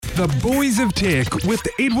The Boys of Tech with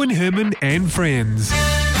Edwin Herman and friends.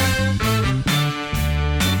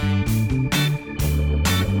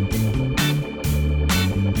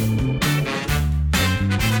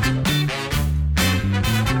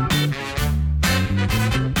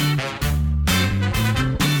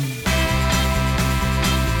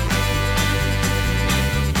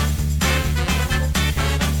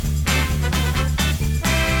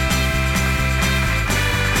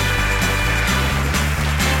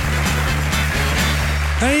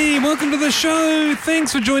 Hey, welcome to the show.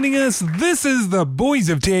 Thanks for joining us. This is the Boys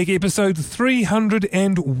of Tech, episode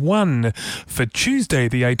 301 for Tuesday,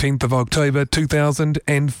 the 18th of October,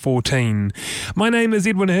 2014. My name is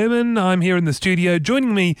Edwin Herman. I'm here in the studio.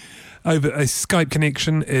 Joining me over a Skype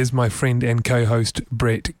connection is my friend and co-host,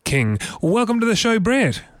 Brett King. Welcome to the show,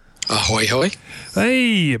 Brett. Ahoy, hoy.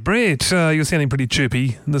 Hey, Brett, you're sounding pretty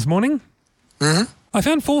chirpy this morning. Mm-hmm. I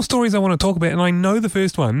found 4 stories I want to talk about, and I know the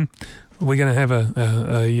first one. We're going to have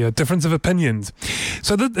a difference of opinions.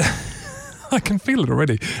 So I can feel it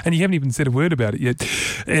already, and you haven't even said a word about it yet,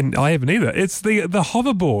 and I haven't either. It's the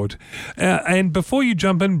hoverboard. And before you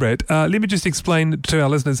jump in, Brett, let me just explain to our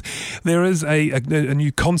listeners, there is a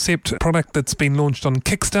new concept product that's been launched on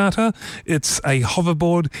Kickstarter. It's a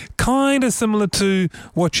hoverboard, kind of similar to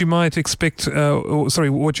what you might expect,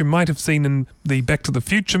 what you might have seen in the Back to the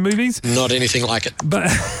Future movies. Not anything like it. But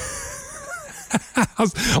I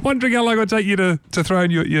was wondering how long it would take you to throw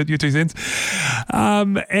in your 2 cents.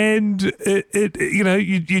 And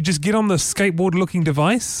you just get on the skateboard-looking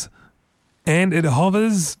device, and it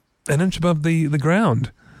hovers an inch above the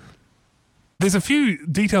ground. There's a few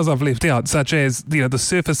details I've left out, such as the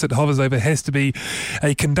surface it hovers over has to be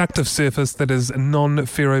a conductive surface that is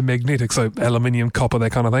non-ferromagnetic, so aluminium, copper,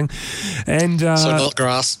 that kind of thing. And so not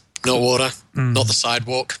grass, not water, not the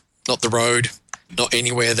sidewalk, not the road. Not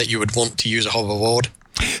anywhere that you would want to use a hoverboard.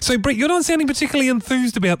 So, Brett, you're not sounding particularly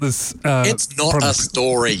enthused about this It's not product. a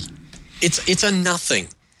story. It's a nothing.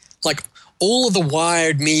 Like, all of the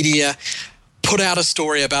Wired media put out a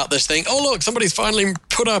story about this thing. Oh, look, somebody's finally made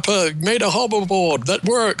a hoverboard that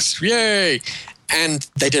works. Yay. And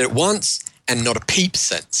they did it once and not a peep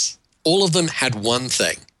since. All of them had one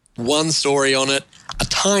thing, one story on it, a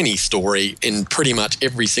tiny story in pretty much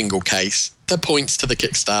every single case that points to the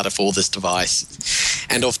Kickstarter for this device.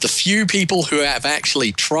 And of the few people who have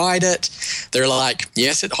actually tried it, they're like,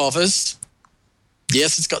 yes, it hovers.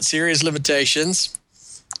 Yes, it's got serious limitations.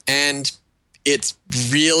 And it's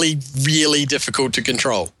really, really difficult to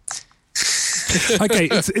control. Okay,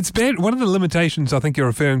 it's bad. One of the limitations I think you're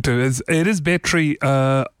referring to is it is battery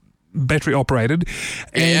operated,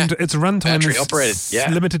 and its runtime is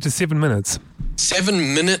limited to 7 minutes.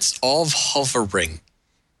 7 minutes of hovering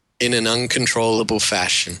in an uncontrollable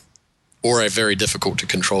fashion, or a very difficult to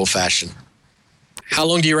control fashion. How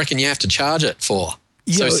long do you reckon you have to charge it for?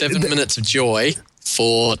 So 7 minutes of joy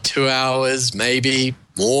for 2 hours, maybe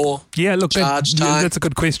more. Yeah, look, charge time. That's a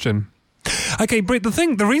good question. Okay, Brett,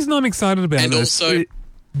 the reason I'm excited about and this... And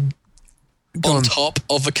also, on top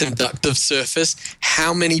of a conductive surface,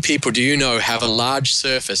 how many people do you know have a large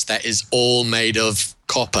surface that is all made of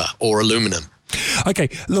copper or aluminum? Okay,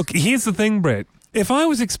 look, here's the thing, Brett. If I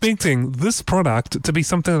was expecting this product to be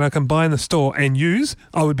something that I can buy in the store and use,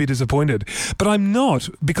 I would be disappointed. But I'm not,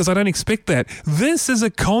 because I don't expect that. This is a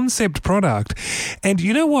concept product. And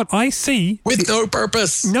you know what I see? With no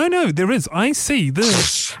purpose. No, there is. I see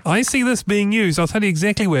this. I see this being used. I'll tell you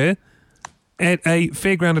exactly where. At a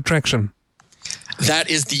fairground attraction. That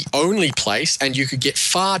is the only place, and you could get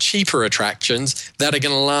far cheaper attractions that are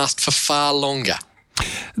going to last for far longer.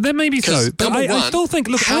 That may be so, but I still think...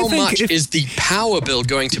 Look, how much is the power bill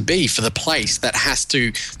going to be for the place that has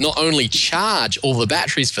to not only charge all the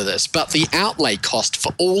batteries for this, but the outlay cost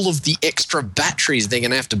for all of the extra batteries they're going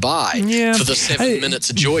to have to buy for the 7 minutes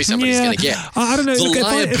of joy somebody's going to get? I don't know. The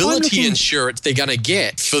liability insurance they're going to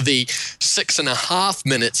get for the 6.5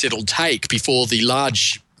 minutes it'll take before the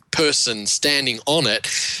large person standing on it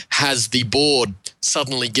has the board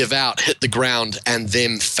suddenly give out, hit the ground, and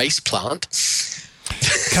them faceplant.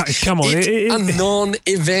 Come on. It's a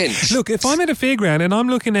non-event. Look, if I'm at a fairground and I'm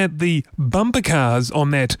looking at the bumper cars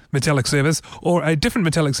on that metallic surface or a different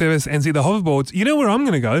metallic surface and see the hoverboards, you know where I'm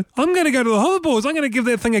going to go? I'm going to go to the hoverboards. I'm going to give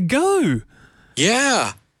that thing a go.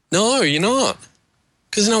 Yeah. No, you're not.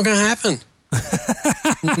 Because it's not going to happen.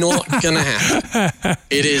 Not going to happen.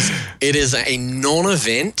 It is a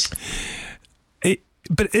non-event. It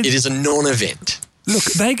is a non-event. Look,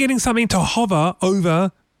 they're getting something to hover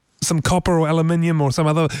over some copper or aluminium or some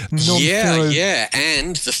other non-ferro... Yeah,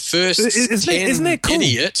 and the first isn't that cool?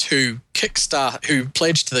 idiot who who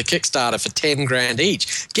pledged to the Kickstarter for 10 grand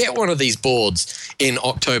each get one of these boards in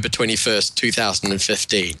October 21st,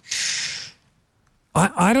 2015.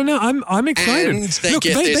 I don't know. I'm excited. And they Look,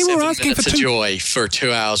 get their they were 7 asking for minutes of joy for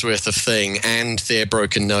 2 hours worth of thing, and their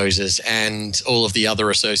broken noses, and all of the other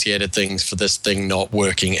associated things for this thing not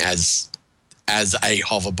working as a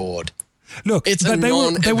hoverboard. Look, It's a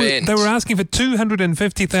non-event. They were asking for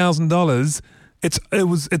 $250,000.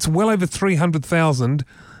 It's well over 300,000.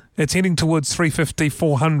 It's heading towards 350,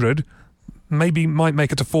 400. Maybe might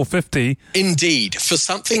make it to 450. Indeed, for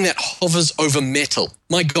something that hovers over metal.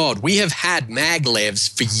 My God, we have had maglevs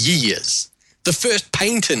for years. The first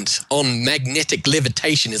patent on magnetic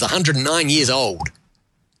levitation is 109 years old.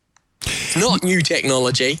 Not new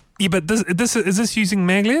technology. Yeah, but is this using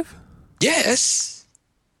maglev? Yes.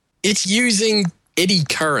 It's using eddy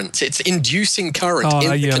currents. It's inducing current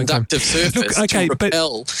in the conductive surface to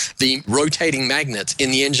repel the rotating magnets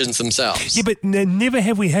in the engines themselves. Yeah, but never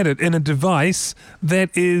have we had it in a device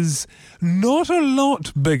that is not a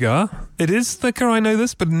lot bigger. It is thicker, I know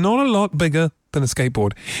this, but not a lot bigger than a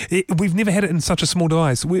skateboard. We've never had it in such a small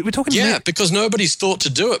device. We're talking because nobody's thought to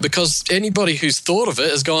do it, because anybody who's thought of it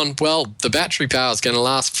has gone, well, the battery power is going to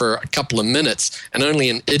last for a couple of minutes, and only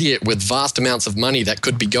an idiot with vast amounts of money that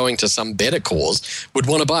could be going to some better cause would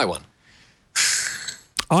want to buy one.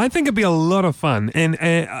 I think it'd be a lot of fun. And,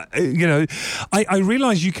 I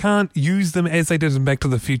realise you can't use them as they did in Back to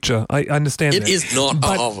the Future. I understand that. It is not a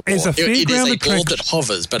hoverboard. As a it is a attraction, board that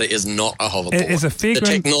hovers, but it is not a hoverboard. As a the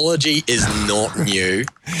technology is not new.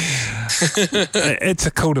 It's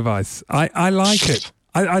a cool device. I like it.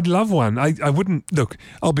 I'd love one. I wouldn't... Look,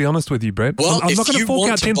 I'll be honest with you, Brett. Well, I'm not going to fork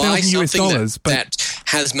out $10,000 US, but that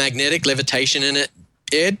has magnetic levitation in it,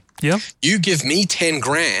 Ed, yeah, you give me 10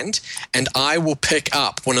 grand and I will pick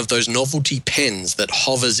up one of those novelty pens that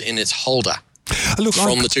hovers in its holder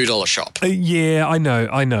from the $2 shop. Yeah, I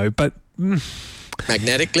know, but...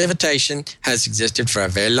 Magnetic levitation has existed for a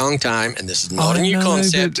very long time, and this is not a new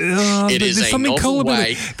concept. It is a novel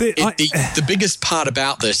way. The biggest part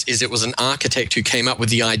about this is it was an architect who came up with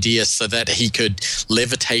the idea so that he could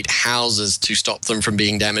levitate houses to stop them from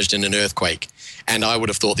being damaged in an earthquake. And I would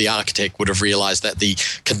have thought the architect would have realized that the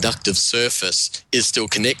conductive surface is still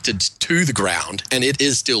connected to the ground and it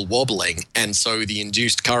is still wobbling. And so the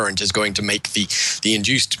induced current is going to make the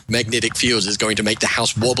induced magnetic fields is going to make the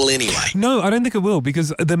house wobble anyway. No, I don't think it will,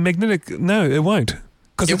 because the magnetic... No, it won't.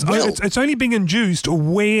 Because it's only being induced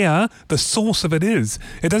where the source of it is.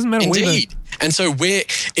 It doesn't matter where... Indeed. And so where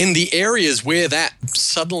in the areas where that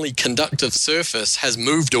suddenly conductive surface has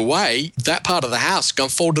moved away, that part of the house is going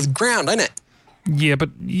to fall to the ground, ain't it? Yeah, but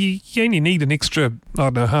you only need an extra, I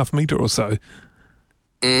don't know, half metre or so.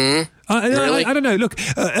 Really? I don't know. Look,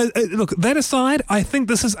 that aside, I think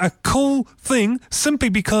this is a cool thing simply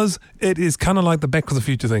because it is kind of like the Back to the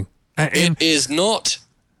Future thing. It is not,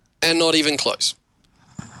 and not even close.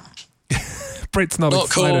 Brett's not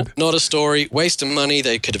excited. Cool, not a story, waste of money.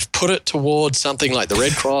 They could have put it towards something like the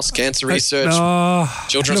Red Cross, cancer research,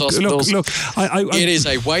 children's hospitals. Look, it is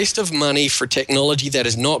a waste of money for technology that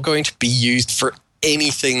is not going to be used for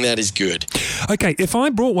anything that is good. Okay, if I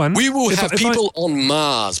brought one... We will have people on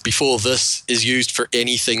Mars before this is used for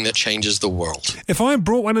anything that changes the world. If I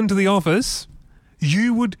brought one into the office,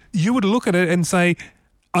 you would look at it and say...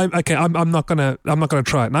 I'm not gonna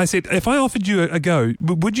try it. And I said, if I offered you a go,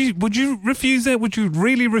 would you refuse that? Would you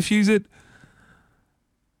really refuse it?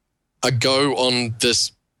 A go on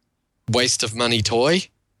this waste of money toy?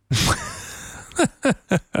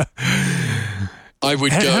 I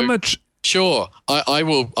would go. How much? Sure, I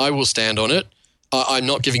will stand on it. I'm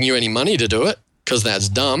not giving you any money to do it because that's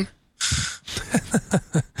dumb.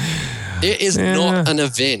 It is not an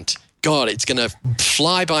event. God, it's going to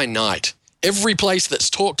fly by night. Every place that's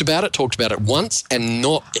talked about it once and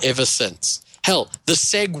not ever since. Hell, the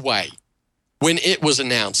Segway, when it was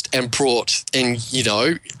announced and brought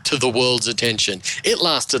to the world's attention, it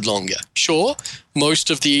lasted longer. Sure, most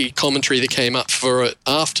of the commentary that came up for it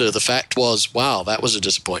after the fact was, wow, that was a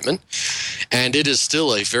disappointment. And it is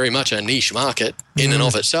still very much a niche market in and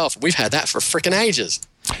of itself. We've had that for frickin' ages.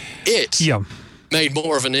 It made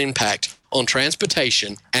more of an impact on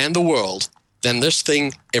transportation and the world than this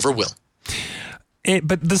thing ever will.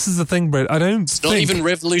 But this is the thing, Brett. It's not even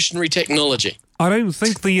revolutionary technology. I don't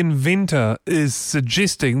think the inventor is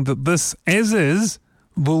suggesting that this, as is,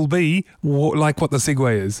 will be like what the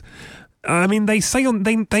Segway is. I mean, they say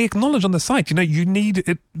they acknowledge on the site, you need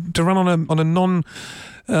it to run on a non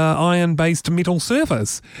iron-based metal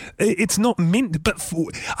surface. It's not meant, but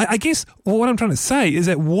I guess what I'm trying to say is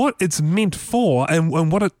that what it's meant for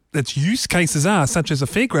and what its use cases are, such as a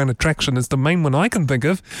fairground attraction is the main one I can think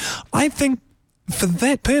of. I think for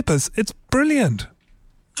that purpose, it's brilliant.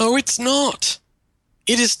 Oh, it's not.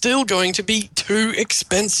 It is still going to be too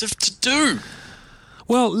expensive to do.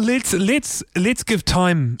 Well, let's give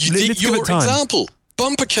time. Let's give it time. Example,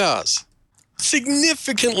 bumper cars.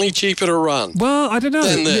 Significantly cheaper to run. Well, I don't know.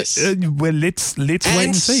 Than this. Let's wait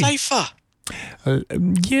and see. And safer.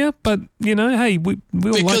 Yeah, but hey, we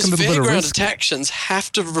all like a little bit of risk. Because fairground attractions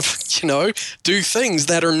have to, do things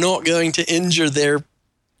that are not going to injure their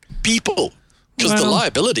people. Because the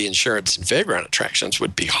liability insurance in fairground attractions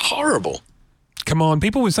would be horrible. Come on,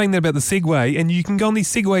 people were saying that about the Segway, and you can go on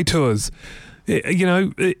these Segway tours.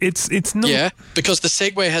 It's not. Yeah, because the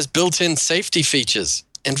Segway has built-in safety features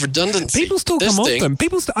and redundancy. People still come off them.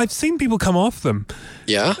 I've seen people come off them.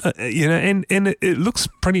 Yeah. And it looks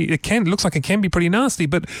pretty. It looks like it can be pretty nasty,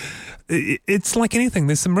 but it's like anything.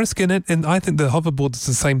 There's some risk in it, and I think the hoverboard is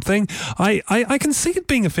the same thing. I can see it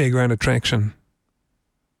being a fairground attraction.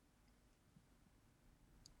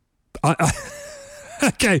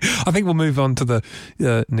 Okay, I think we'll move on to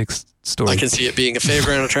the next story. I can see it being a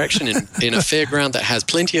fairground attraction in a fairground that has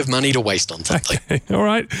plenty of money to waste on something. Okay. All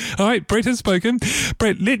right. Brett has spoken.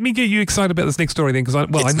 Brett, let me get you excited about this next story then, because I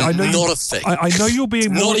know not a thing. I know you'll be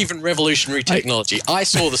not even revolutionary technology. I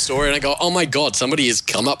saw the story and I go, oh my God, somebody has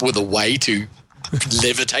come up with a way to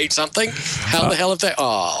levitate something. How the hell is that?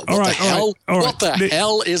 Oh, what the hell? What the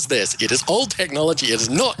hell is this? It is old technology. It is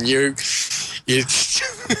not new.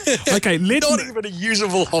 It's okay. Not even a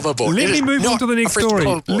usable hoverboard. Let me move on to the next story.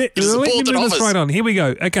 Let me move this right on. Here we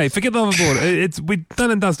go. Okay, forget the hoverboard. We're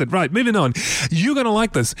done and dusted. Right, moving on. You're going to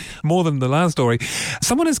like this more than the last story.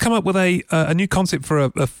 Someone has come up with a new concept for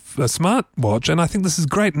a smartwatch, and I think this is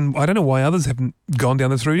great, and I don't know why others haven't gone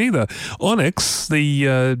down this route either. Onyx,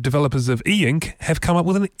 the developers of e-ink, have come up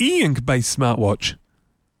with an e-ink based smartwatch.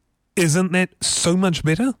 Isn't that so much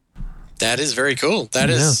better? That is very cool.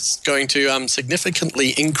 That is going to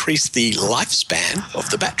significantly increase the lifespan of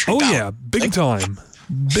the battery. Oh, yeah. Big time.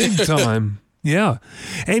 Big time. Yeah.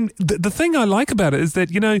 And the thing I like about it is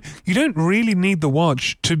that, you don't really need the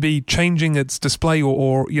watch to be changing its display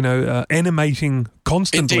or animating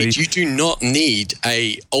constantly. Indeed, you do not need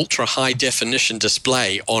a ultra high definition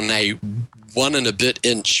display on a 1 and a bit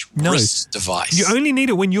inch wrist device. You only need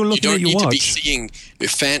it when you're looking at your watch. You don't need to be seeing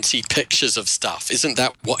fancy pictures of stuff. Isn't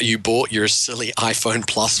that what you bought your silly iPhone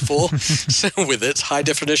Plus for? With its high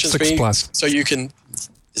definition 6 screen? Plus. So you can...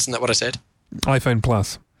 Isn't that what I said? iPhone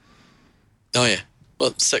Plus. Oh, yeah.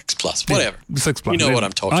 Well, 6 Plus. Whatever. 6 Plus. You know what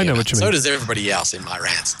I'm talking about. I know what you mean. So does everybody else in my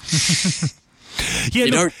rants. Yeah,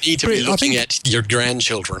 you don't need to be looking at your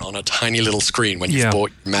grandchildren on a tiny little screen when you've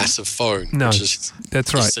bought your massive phone, which is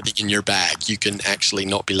that's right. sitting in your bag. You can actually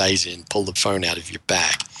not be lazy and pull the phone out of your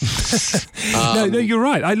bag. No, you're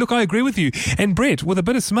right. I agree with you. And Brett, with a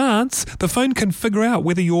bit of smarts, the phone can figure out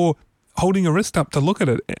whether you're holding your wrist up to look at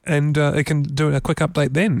it, and it can do a quick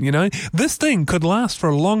update then, This thing could last for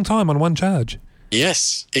a long time on one charge.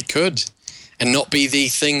 Yes, it could. And not be the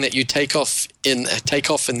thing that you take off in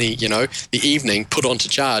the the evening, put on to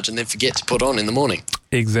charge, and then forget to put on in the morning.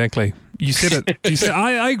 Exactly. You said it.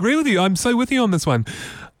 I agree with you. I'm so with you on this one.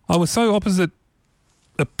 I was so opposite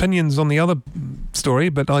opinions on the other story,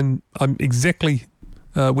 but I'm exactly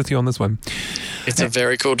with you on this one. It's a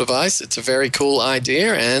very cool device. It's a very cool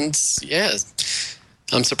idea, and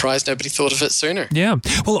I'm surprised nobody thought of it sooner. Yeah.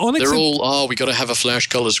 Well, Onyx. They're all, we got to have a flash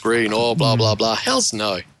color screen. Blah blah blah. Hell's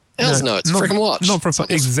no. No, it's a freaking watch. Not for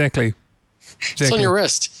exactly. It's on your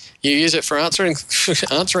wrist. You use it for answering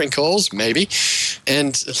calls, maybe,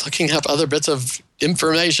 and looking up other bits of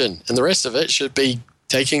information. And the rest of it should be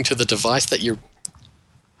taking to the device that your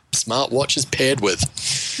smartwatch is paired with.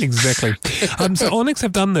 Exactly. So Onyx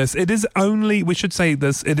have done this. It is only, we should say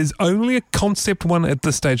this, it is only a concept one at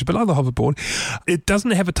this stage, but like the hoverboard, it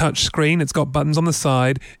doesn't have a touch screen. It's got buttons on the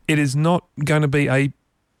side. It is not going to be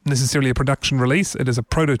necessarily a production release. It is a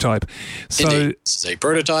prototype. So indeed. It's a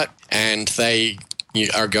prototype, and they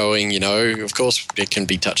are going, of course it can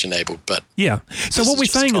be touch enabled, but yeah. So what we're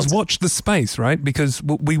saying is watch the space, right? Because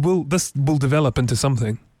this will develop into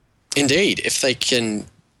something. Indeed. If they can,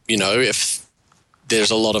 if there's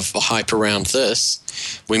a lot of hype around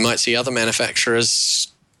this, we might see other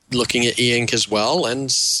manufacturers looking at e-ink as well,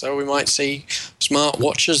 and so we might see smart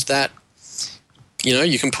watches that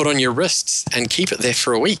you can put on your wrists and keep it there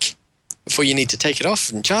for a week before you need to take it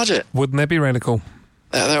off and charge it. Wouldn't that be radical?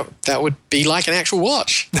 That would be like an actual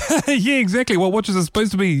watch. Yeah, exactly. What watches are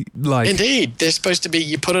supposed to be like. Indeed. They're supposed to be,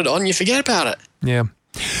 you put it on, you forget about it. Yeah.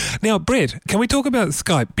 Now, Brett, can we talk about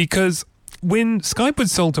Skype? Because when Skype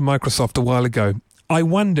was sold to Microsoft a while ago, I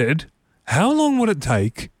wondered how long would it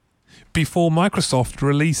take before Microsoft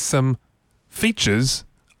released some features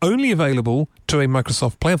only available to a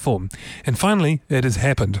Microsoft platform. And finally, it has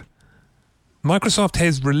happened. Microsoft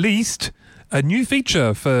has released a new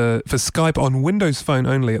feature for Skype on Windows Phone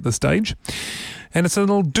only at this stage. And it's a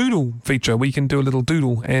little doodle feature where you can do a little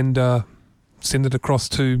doodle and send it across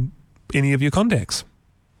to any of your contacts.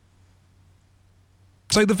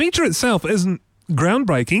 So the feature itself isn't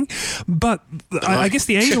groundbreaking, but I guess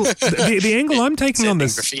the angle the angle I'm taking on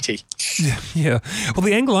this... graffiti. Yeah. Well,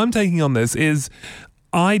 the angle I'm taking on this is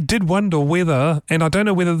I did wonder whether, and I don't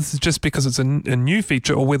know whether this is just because it's a new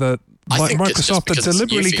feature or whether Microsoft are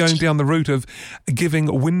deliberately going down the route of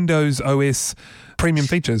giving Windows OS premium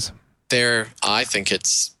features. I think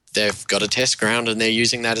they've got a test ground and they're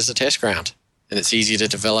using that as a test ground. And it's easier to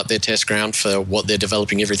develop their test ground for what they're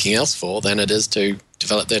developing everything else for than it is to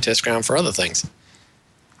develop their test ground for other things.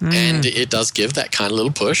 And it does give that kind of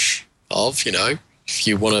little push of, if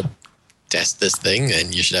you want to test this thing,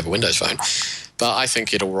 then you should have a Windows Phone. But I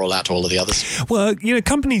think it'll roll out to all of the others. Well,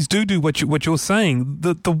 companies do what you're saying.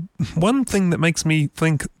 The one thing that makes me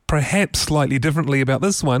think perhaps slightly differently about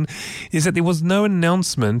this one is that there was no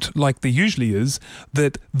announcement, like there usually is,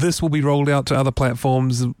 that this will be rolled out to other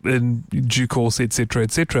platforms in due course, etc.,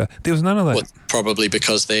 etc. There was none of that. Well, probably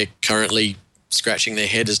because they're currently scratching their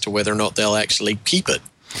head as to whether or not they'll actually keep it.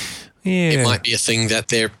 Yeah. It might be a thing that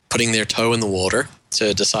they're putting their toe in the water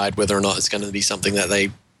to decide whether or not it's going to be something that they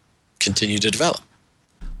continue to develop.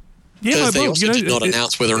 Because they also did not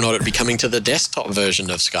announce whether or not it'd be coming to the desktop version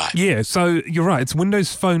of Skype. Yeah, so you're right. It's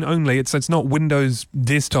Windows Phone only. It's not Windows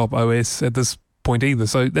Desktop OS at this point either.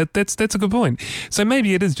 So that's a good point. So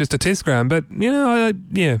maybe it is just a test ground, but I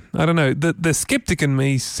don't know. The skeptic in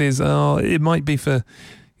me says, it might be for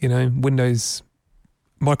Windows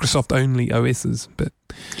Microsoft only OSs, but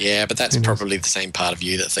yeah, but that's probably the same part of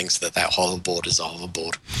you that thinks that hoverboard is a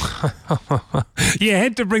hoverboard. You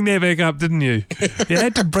had to bring that back up, didn't you? You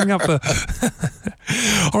had to bring up the...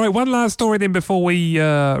 All right, one last story then before we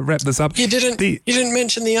wrap this up. You didn't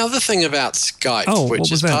mention the other thing about Skype,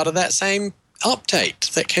 which is part of that same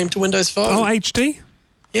update that came to Windows Phone. Oh, HD?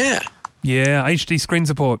 Yeah. Yeah, HD screen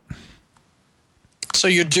support. So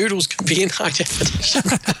your doodles can be in high definition.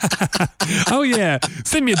 Oh, yeah.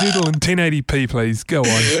 Send me a doodle in 1080p, please. Go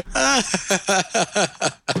on.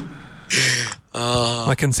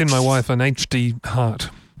 I can send my wife an HD heart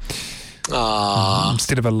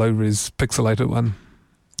instead of a low-res pixelated one.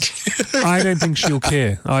 I don't think she'll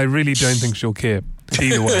care. I really don't think she'll care.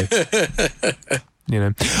 Either way.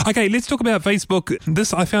 Okay, let's talk about Facebook.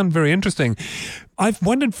 This I found very interesting. I've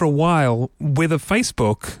wondered for a while whether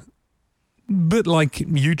Facebook... bit like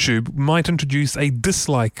YouTube, might introduce a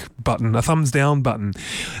dislike button, a thumbs down button.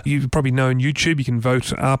 You probably know in YouTube you can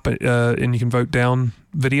vote up and you can vote down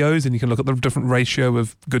videos, and you can look at the different ratio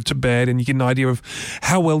of good to bad, and you get an idea of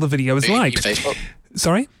how well the video is liked. Facebook?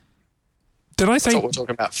 Sorry? Did I say... I thought we're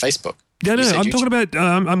talking about Facebook. No, I'm talking about...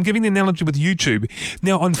 I'm giving the analogy with YouTube.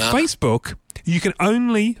 Now, on Facebook, you can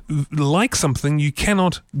only like something. You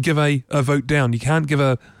cannot give a vote down. You can't give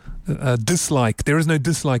a dislike. There is no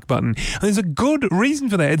dislike button. And there's a good reason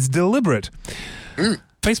for that. It's deliberate.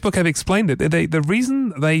 Facebook have explained it. The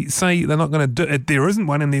reason they say they're not going to do it, there isn't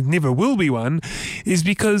one and there never will be one, is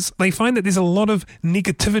because they find that there's a lot of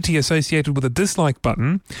negativity associated with a dislike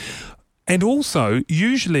button. And also,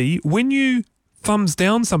 usually, when you thumbs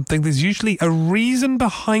down something, there's usually a reason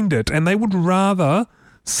behind it, and they would rather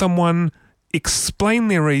someone explain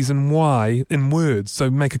their reason why in words. So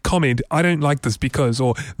make a comment, I don't like this because,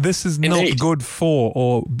 or this is not good for,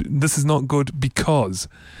 or this is not good because.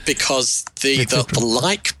 Because the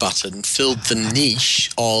like button filled the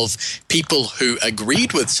niche of people who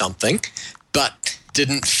agreed with something but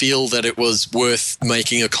didn't feel that it was worth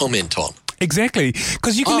making a comment on. Exactly.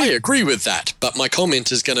 Because you can... I agree with that, but my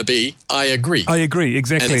comment is going to be, I agree. I agree,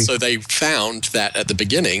 exactly. And so they found that at the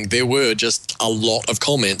beginning, there were just a lot of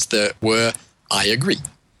comments that were, I agree,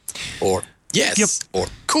 or yes, or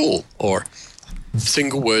cool, or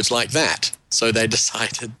single words like that. So they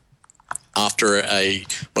decided, after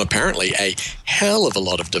apparently a hell of a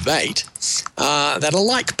lot of debate, that a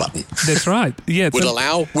like button That's right. Yeah,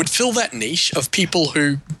 would fill that niche of people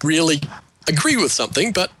who really agree with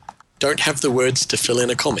something, but don't have the words to fill in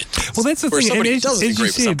a comment. Well, that's the Whereas thing. somebody And who doesn't as agree you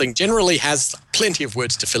with said, something generally has plenty of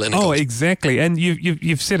words to fill in a comment. exactly. And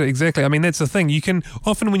you've said it exactly. I mean, that's the thing. You can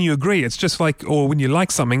often, when you agree, it's just like, or when you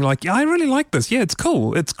like something, like, yeah, I really like this. Yeah, it's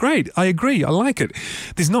cool. It's great. I agree. I like it.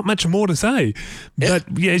 There's not much more to say. Yeah.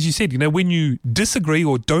 But yeah, as you said, when you disagree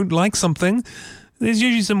or don't like something, there's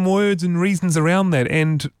usually some words and reasons around that.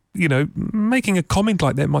 And making a comment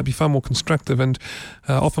like that might be far more constructive and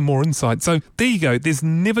offer more insight. So there you go. There's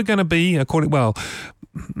never going to be,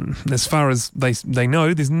 as far as they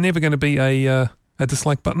know, there's never going to be a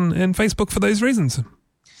dislike button in Facebook for those reasons.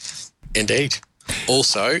 Indeed.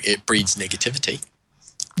 Also, it breeds negativity.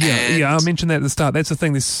 Yeah, I mentioned that at the start. That's the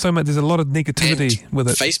thing. There's a lot of negativity with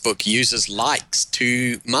it. Facebook uses likes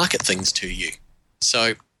to market things to you.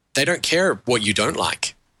 So they don't care what you don't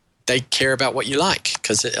like. They care about what you like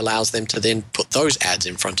because it allows them to then put those ads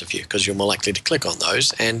in front of you because you're more likely to click on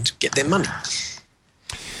those and get their money.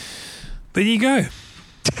 There you go.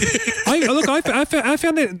 I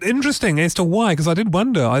found that interesting as to why, because I did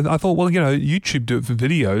wonder. I thought, well, YouTube do it for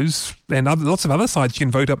videos, and lots of other sites you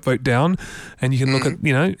can vote up, vote down, and you can look at,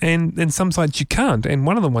 and some sites you can't. And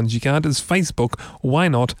one of the ones you can't is Facebook. Why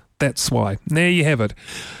not? That's why. There you have it.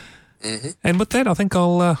 Mm-hmm. And with that, I think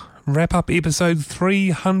I'll wrap up episode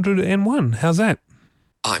 301. How's that?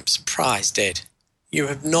 I'm surprised, Ed. You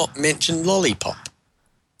have not mentioned Lollipop.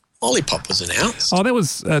 Lollipop was announced. Oh, that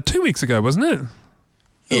was 2 weeks ago, wasn't it?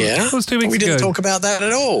 Yeah. It was 2 weeks ago. We didn't talk about that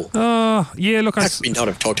at all. Yeah, look. How could we not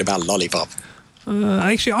have talked about Lollipop?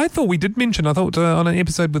 Actually, I thought we did mention. I thought on an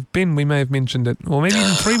episode with Ben we may have mentioned it, or maybe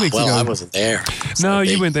even 3 weeks ago. Well, I wasn't there. No,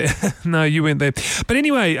 you weren't there. No, you weren't there. But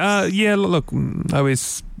anyway, yeah. Look,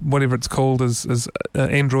 OS whatever it's called is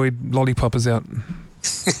Android Lollipop is out.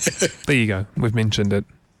 There you go. We've mentioned it.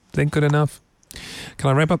 Is that good enough? Can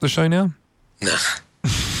I wrap up the show now? Nah.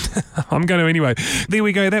 I'm going to anyway. There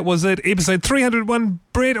we go. That was it. Episode 301.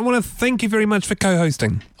 Brett, I want to thank you very much for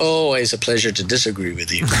co-hosting. Always a pleasure to disagree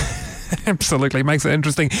with you. Absolutely. Makes it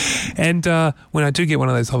interesting. And when I do get one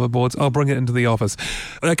of those hoverboards, I'll bring it into the office.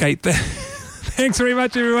 Okay. Thanks very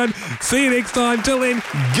much, everyone. See you next time. Till then,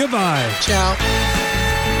 goodbye. Ciao.